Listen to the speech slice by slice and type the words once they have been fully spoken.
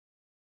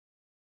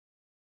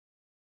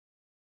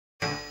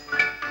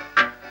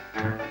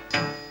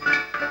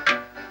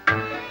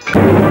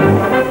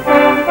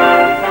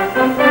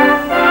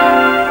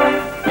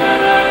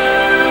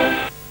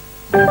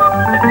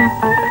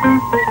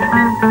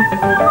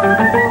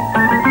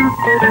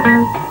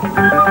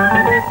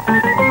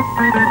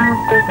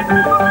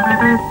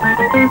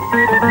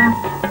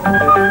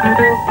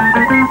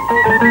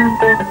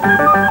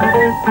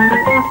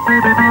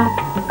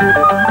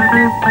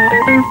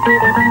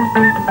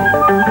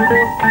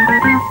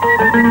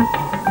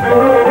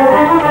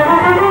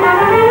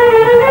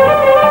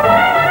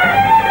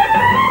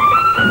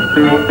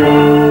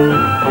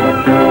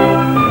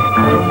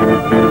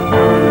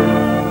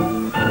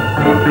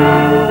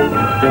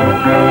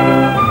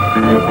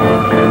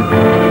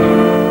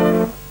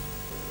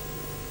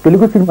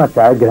Telugu cinema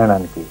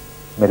ఛాయాగ్రహణానికి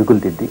మెరుగులు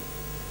దిద్ది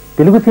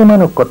తెలుగు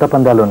సినిమాను కొత్త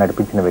పందాల్లో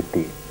నడిపించిన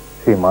వ్యక్తి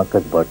శ్రీ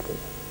మార్కస్ బాట్లీ.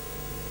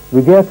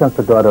 విజయ సంస్థ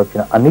ద్వారా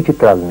వచ్చిన అన్ని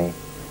చిత్రాలని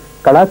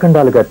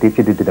కళాఖండాలుగా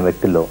తీర్చిదిద్దిన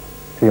వ్యక్తుల్లో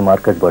శ్రీ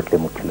మార్కస్ బాట్లీ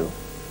ముఖ్యులు.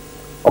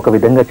 ఒక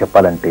విధంగా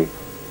చెప్పాలంటే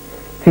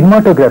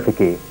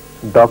సినిమాటోగ్రఫీకి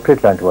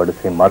డాక్టరేట్ లాంటి వాడు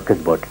శ్రీ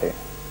మార్కస్ బాట్లీ.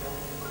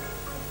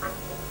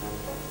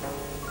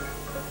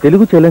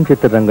 తెలుగు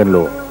చలనచిత్ర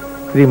రంగంలో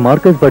శ్రీ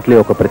మార్కస్ బాట్లీ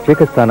ఒక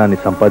ప్రత్యేక స్థానాన్ని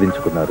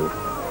సంపాదించుకున్నారు.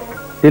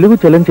 తెలుగు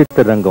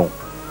చలనచిత్ర రంగం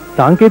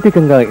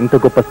సాంకేతికంగా ఇంత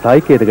గొప్ప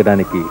స్థాయికి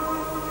ఎదగడానికి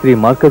శ్రీ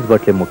మార్కస్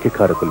బాట్లీ ముఖ్య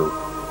కారకులు.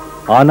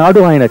 ఆనాడు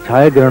ఆయన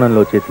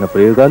ఛాయాగ్రహణంలో చేసిన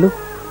ప్రయోగాలు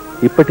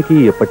ఇప్పటికీ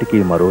ఎప్పటికీ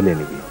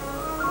మరోలేనివి.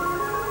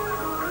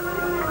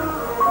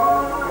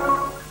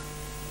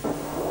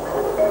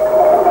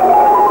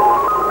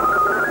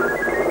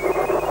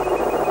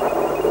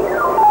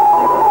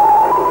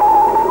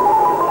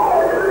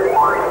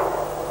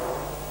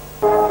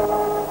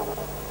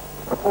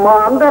 మా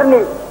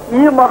అందరినీ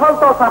ఈ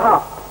మహల్తో సహా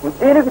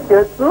ఉజ్జయినికి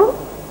చేస్తూ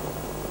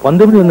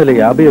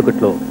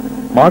 1951లో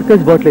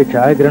మార్కస్ బాట్లీ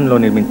ఛాయాగ్రహణంలో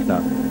నిర్మించిన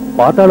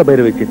పాతాళ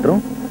భైరవి చిత్రం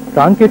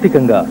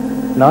సాంకేతికంగా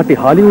నాటి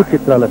హాలీవుడ్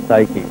చిత్రాల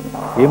స్థాయికి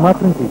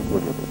ఏమాత్రం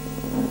తీసుకోలేదు.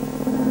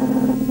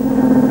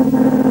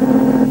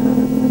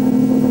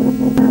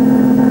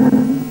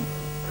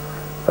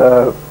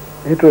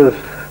 It was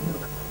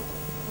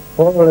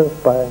more or less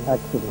by an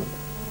accident.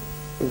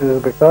 It is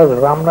because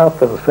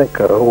Ramnath and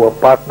Sekhar, who were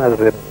partners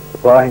in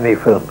Vahini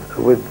Films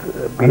with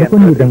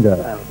అనుకున్న విధంగా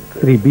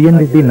శ్రీ బిఎన్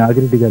రెడ్డి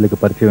నాగిరెడ్డి గారికి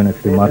పరిచయమైన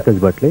శ్రీ మార్కస్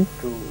బాట్లీ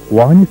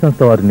వాహిని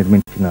సంస్థ వారు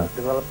నిర్మించిన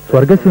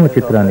స్వర్గసీమ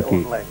చిత్రానికి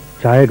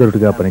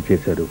ఛాయాగ్రహుడిగా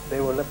పనిచేశాడు.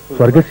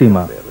 స్వర్గసీమ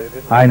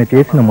ఆయన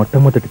చేసిన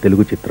మొట్టమొదటి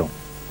తెలుగు చిత్రం.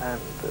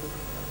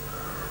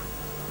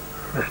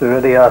 Mr.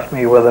 Reddy asked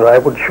me whether I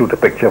would shoot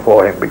a picture for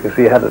him because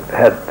he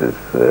had this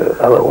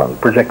other one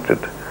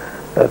projected.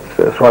 That's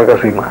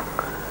Swargasima.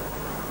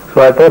 So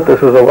I thought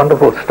this was a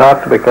wonderful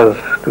start because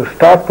to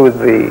start with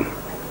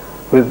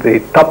the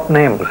top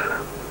names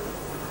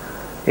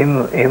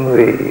in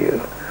the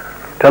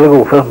Telugu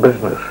film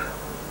business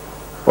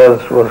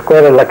was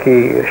quite a lucky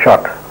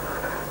shot,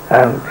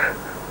 and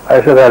I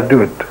said I'll do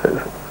it.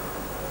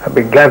 I'd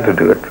be glad to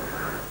do it.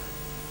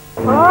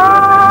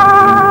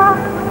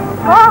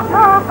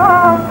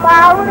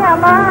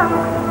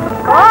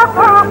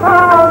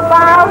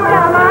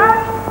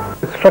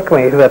 It struck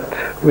me that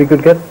we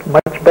could get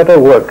much better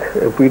work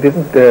if we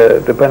didn't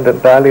depend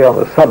entirely on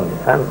the sun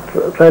and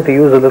try to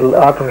use a little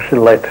artificial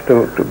light to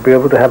be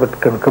able to have it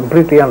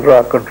completely under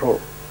our control.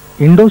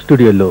 Indo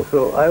స్టూడియోలో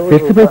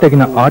సెట్స్పై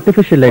తగిన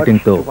artificial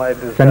lighting తో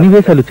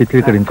సన్నివేశాలు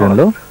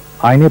చిత్రీకరించడంలో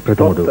ఆయనే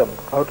ప్రథముడు.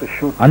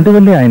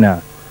 అందువల్లే ఆయన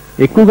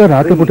ఎక్కువగా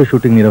రాత్రిపూట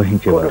shooting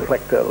నిర్వహించేవారు.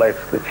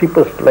 The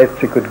cheapest lights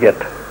you could get,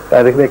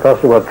 I think they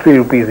cost about 3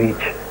 rupees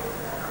each.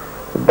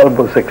 The bulb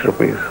was 6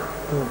 rupees.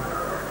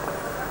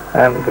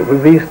 And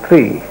with these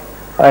three,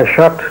 I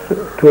shot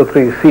 2 or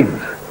 3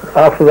 scenes.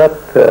 After that,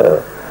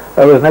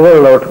 I was never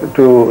allowed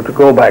to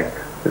go back.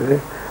 The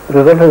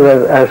result is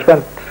I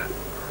spent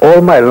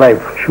all my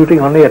life shooting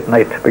only at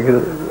night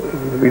because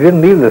we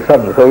didn't need the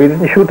sun, so we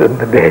didn't shoot in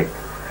the day.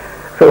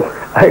 So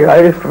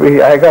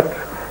I got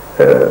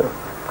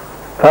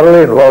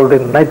thoroughly involved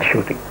in night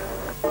shooting.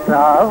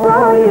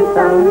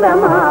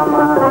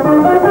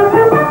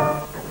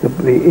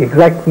 The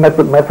exact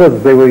methods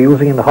they were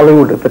using in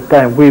Hollywood at the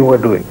time we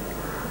were doing.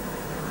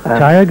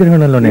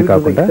 ఛాయాగ్రహణంలోనే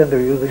కాకుండా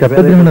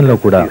శబ్దగ్రహణంలో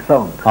కూడా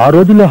ఆ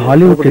రోజుల్లో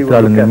Hollywood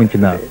చిత్రాలు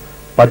నిర్మించిన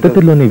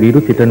పద్ధతుల్లోనే వీరు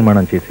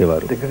చిత్రనిర్మాణం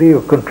చేసేవారు. The degree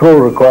of control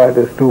required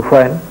is too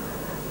fine,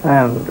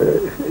 and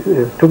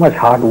there's too much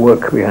hard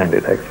work behind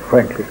it, actually,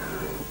 frankly.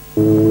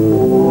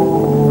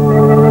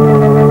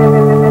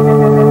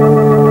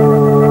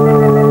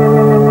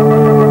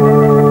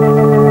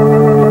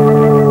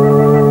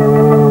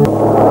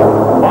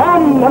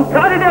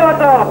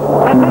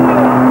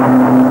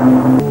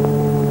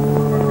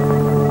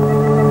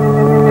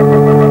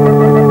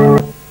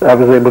 I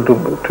was able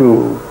to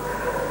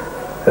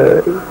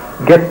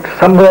get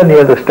somewhere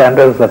near the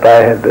standards that I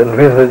had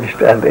envisaged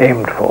and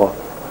aimed for.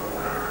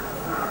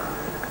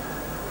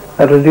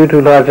 That was due to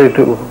largely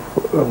to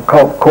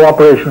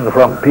cooperation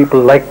from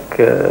people like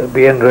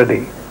B.N.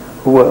 Reddy,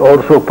 who were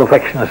also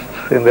perfectionists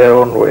in their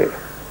own way.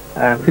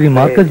 Shri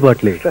Marcus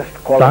బాట్లీ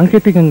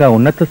సాంకేతికంగా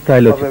ఉన్నత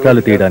స్థాయిలో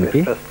చిత్రాలు తీయడానికి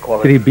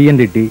Shri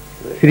B N Reddy,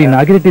 Shri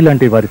Nagireddy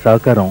లాంటి వారి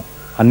సహకారం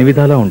అన్ని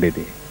విధాలా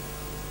ఉండేది.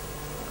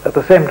 At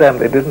the same time,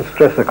 they didn't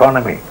stress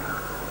economy.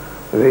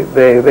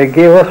 They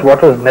gave us what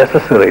was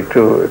necessary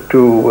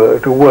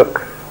to work.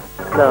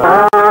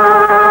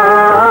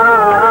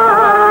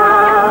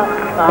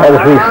 As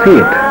we see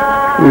it,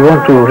 we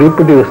want to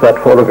reproduce that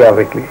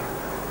photographically,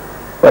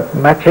 but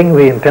matching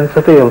the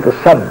intensity of the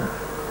sun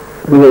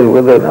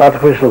with an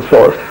artificial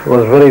source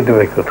was very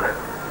difficult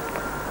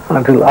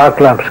until arc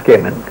lamps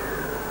came in,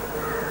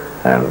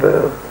 and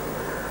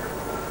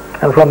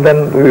from then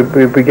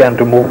we began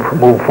to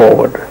move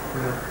forward.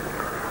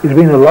 It's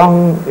been a long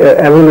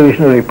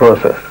evolutionary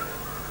process.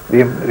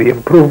 The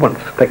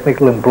improvements,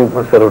 technical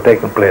improvements that have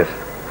taken place,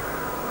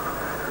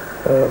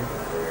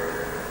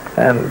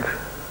 and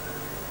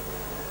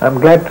I'm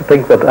glad to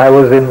think that I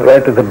was in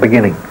right at the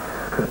beginning.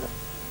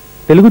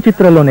 Telugu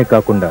చిత్రాల్లోనే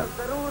కాకుండా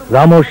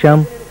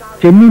రామోశ్యామ్,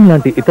 చెమ్మీన్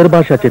లాంటి ఇతర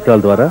భాషా చిత్రాల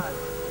ద్వారా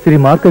Shri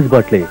Marcus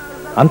బాట్లే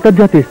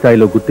అంతర్జాతీయ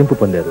స్థాయిలో గుర్తింపు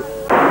పొందారు.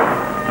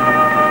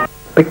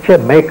 Picture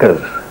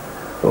makers,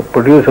 or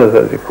producers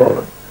as you call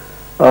them,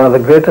 are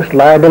the greatest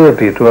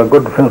liability to a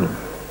good film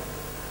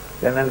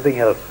than anything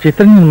else.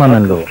 చిత్ర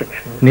నిర్మాణంలో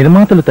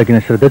నిర్మాతలు తగిన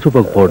శ్రద్ధ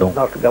చూపకపోవడం,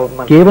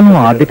 కేవలం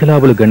ఆర్థిక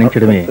లాభాలు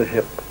గణించడమే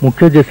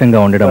ముఖ్యోద్దేశంగా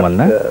ఉండడం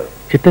వలన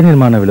చిత్ర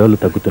నిర్మాణ విలువలు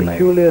తగ్గుతున్నాయి.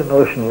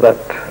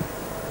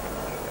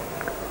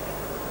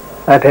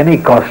 At any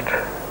cost,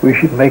 we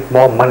should make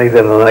more money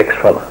than the next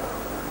fellow.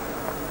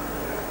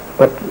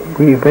 But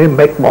we may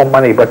make more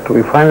money, but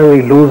we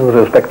finally lose the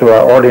respect of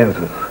our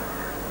audiences.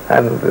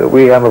 And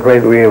I'm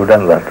afraid we have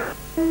done that.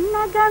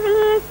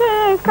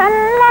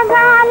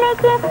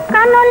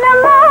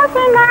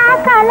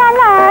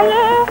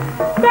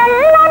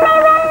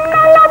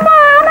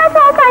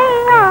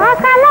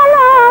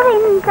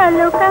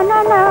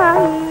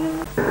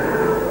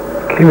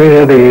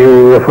 You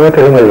refer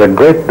to him as a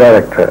great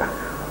director.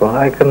 Well,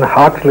 I can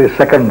heartily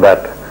second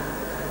that.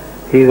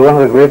 He's one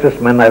of the greatest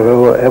men I've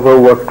ever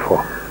worked for.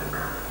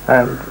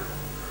 And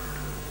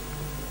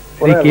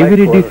Shri KV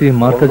Reddy, Shri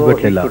Marcus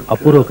బాట్లేల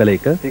అపూర్వ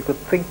కలయిక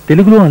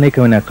తెలుగులో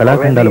అనేకమైన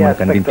కళాఖండాలు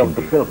మనకు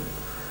అందించింది.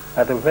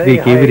 Shri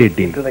KV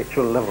Reddy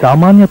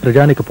సామాన్య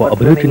ప్రజానికపు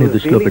అభిరుచిని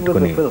దృష్టిలో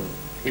పెట్టుకుని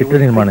చిత్ర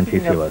నిర్మాణం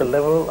చేసేవారు.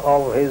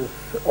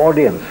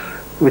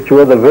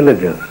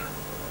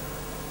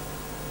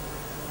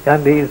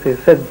 And he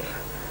said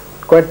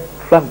quite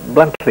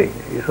bluntly,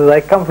 he says,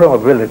 I come from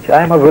a village,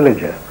 I am a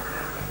villager.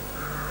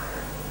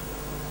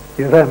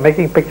 He says, I'm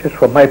making pictures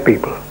for my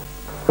people.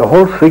 The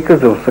whole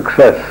secret of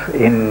success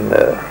in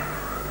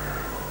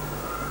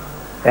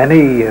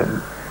any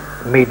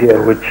media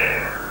which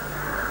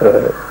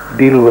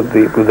deal with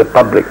the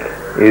public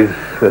is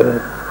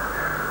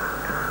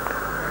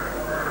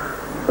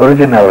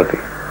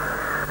originality.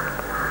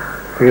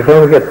 You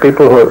don't get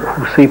people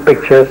who see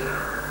pictures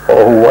or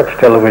who watch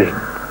television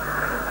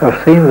have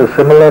seen the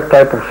similar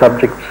type of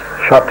subjects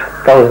shot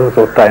thousands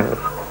of times,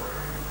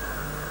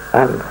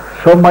 and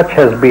so much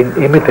has been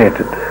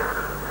imitated.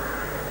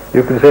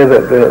 You can say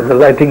that the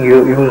lighting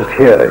used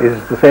here is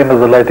the same as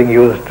the lighting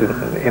used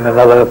in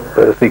another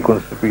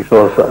sequence that we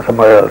saw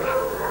somewhere else.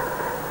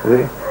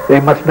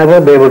 They must never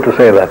be able to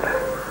say that.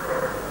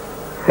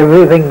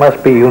 Everything must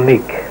be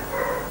unique.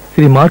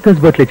 Shri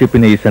Marcus బాట్లే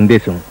చెప్పిన ఈ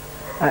సందేశం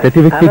ప్రతి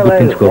వ్యక్తి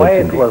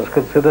గుర్తుంచుకోవాల్సింది.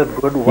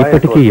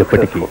 ఇప్పటికీ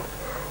ఎప్పటికీ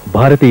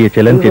భారతీయ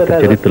చలనచిత్ర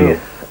చరిత్రలో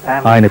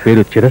ఆయన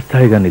పేరు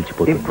చిరస్థాయిగా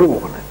నిలిచిపోతుంది.